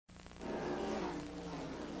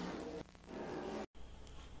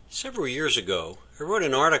Several years ago, I wrote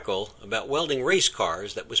an article about welding race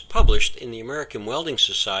cars that was published in the American Welding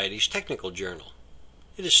Society's technical journal.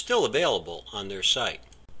 It is still available on their site.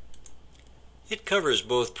 It covers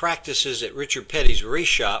both practices at Richard Petty's race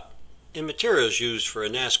shop and materials used for a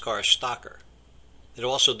NASCAR stocker. It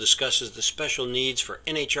also discusses the special needs for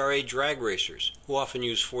NHRA drag racers who often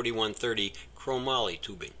use 4130 Chrome-Moly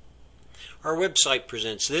tubing. Our website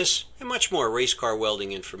presents this and much more race car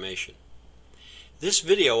welding information. This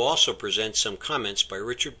video also presents some comments by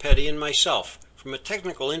Richard Petty and myself from a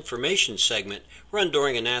technical information segment run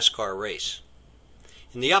during a NASCAR race.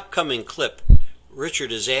 In the upcoming clip,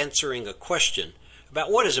 Richard is answering a question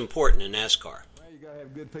about what is important in NASCAR. Well, you got to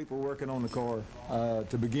have good people working on the car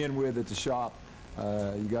to begin with at the shop.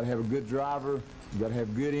 You got to have a good driver, you got to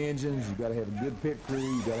have good engines, you got to have a good pit crew,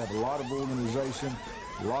 you got to have a lot of organization,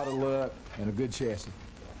 a lot of luck, and a good chassis.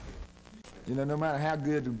 You know, no matter how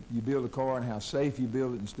good you build a car and how safe you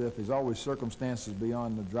build it and stuff, there's always circumstances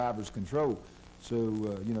beyond the driver's control. So,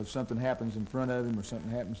 you know, if something happens in front of him or something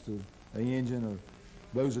happens to the engine or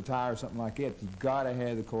blows a tire or something like that, you've got to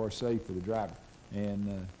have the car safe for the driver.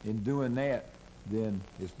 And in doing that, then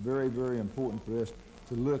it's very, very important for us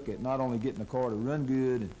to look at not only getting the car to run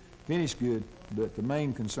good and finish good, but the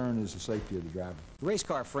main concern is the safety of the driver. The race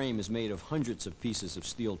car frame is made of hundreds of pieces of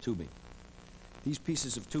steel tubing. These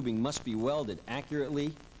pieces of tubing must be welded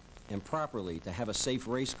accurately and properly to have a safe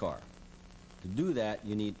race car. To do that,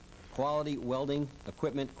 you need quality welding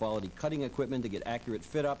equipment, quality cutting equipment to get accurate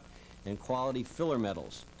fit up, and quality filler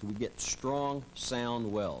metals to get strong,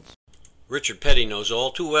 sound welds. Richard Petty knows all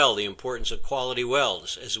too well the importance of quality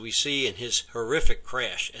welds, as we see in his horrific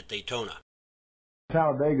crash at Daytona.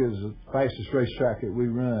 Talladega is the fastest racetrack that we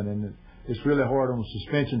run, and it's really hard on the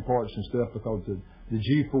suspension parts and stuff because the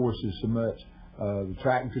G-force is so much. The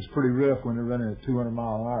track gets pretty rough when they're running at 200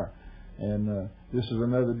 miles an hour. And this is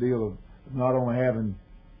another deal of not only having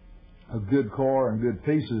a good car and good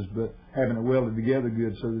pieces, but having it welded together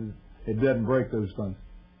good so that it doesn't break those things.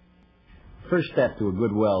 First step to a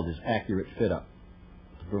good weld is accurate fit up.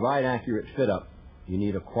 To provide accurate fit up, you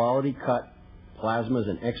need a quality cut. Plasma is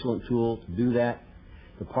an excellent tool to do that.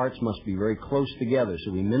 The parts must be very close together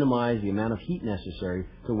so we minimize the amount of heat necessary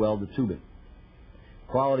to weld the tubing.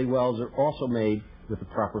 Quality welds are also made with the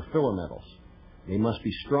proper filler metals. They must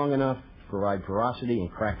be strong enough to provide porosity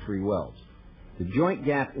and crack-free welds. The joint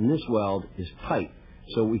gap in this weld is tight,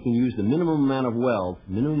 so we can use the minimum amount of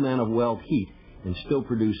weld heat, and still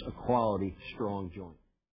produce a quality, strong joint.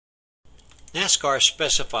 NASCAR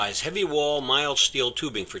specifies heavy wall, mild steel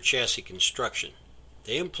tubing for chassis construction.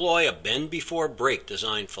 They employ a bend-before-break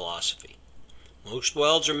design philosophy. Most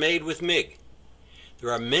welds are made with MIG. There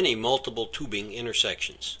are many multiple tubing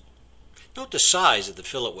intersections. Note the size of the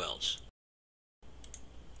fillet welds.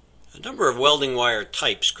 A number of welding wire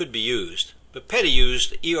types could be used, but Petty used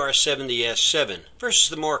the ER70S7 versus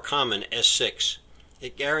the more common S6.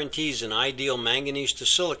 It guarantees an ideal manganese to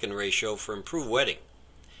silicon ratio for improved wetting.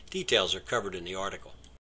 Details are covered in the article.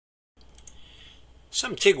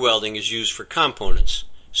 Some TIG welding is used for components,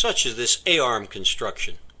 such as this A-arm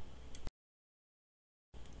construction.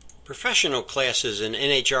 Professional classes in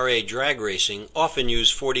NHRA drag racing often use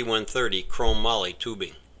 4130 Chrome-Moly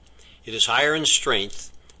tubing. It is higher in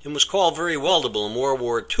strength and was called very weldable in World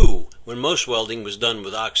War II when most welding was done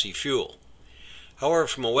with oxy-fuel. However,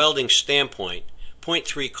 from a welding standpoint,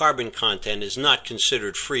 0.3 carbon content is not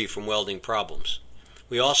considered free from welding problems.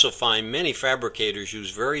 We also find many fabricators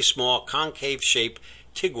use very small concave-shaped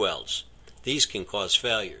TIG welds. These can cause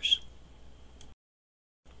failures.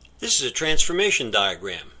 This is a transformation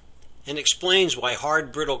diagram and explains why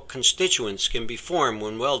hard, brittle constituents can be formed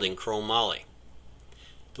when welding Chrome-Moly.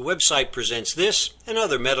 The website presents this and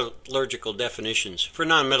other metallurgical definitions for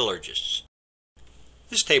non-metallurgists.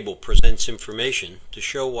 This table presents information to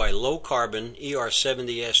show why low-carbon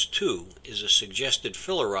ER70S2 is a suggested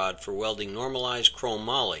filler rod for welding normalized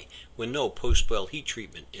Chrome-Moly when no post-weld heat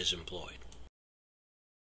treatment is employed.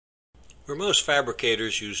 Where most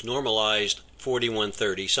fabricators use normalized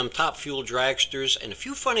 4130, some top fuel dragsters and a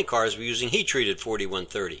few funny cars were using heat-treated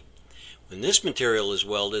 4130. When this material is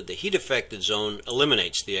welded, the heat-affected zone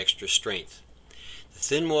eliminates the extra strength. The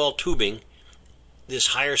thin-wall tubing this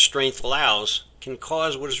higher strength allows can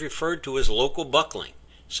cause what is referred to as local buckling,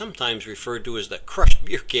 sometimes referred to as the crushed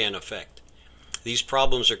beer can effect. These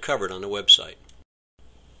problems are covered on the website.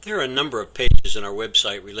 There are a number of pages on our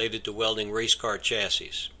website related to welding race car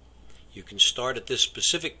chassis. You can start at this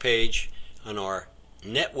specific page on our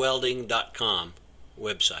netwelding.com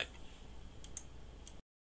website.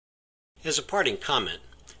 As a parting comment,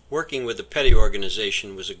 working with the Petty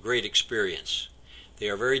organization was a great experience. They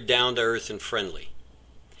are very down-to-earth and friendly.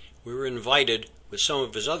 We were invited with some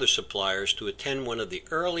of his other suppliers to attend one of the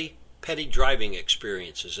early petty driving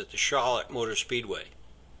experiences at the Charlotte Motor Speedway.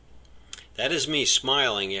 That is me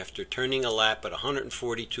smiling after turning a lap at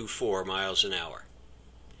 142.4 miles an hour.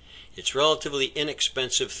 It's relatively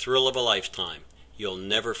inexpensive thrill of a lifetime. You'll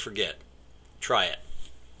never forget. Try it.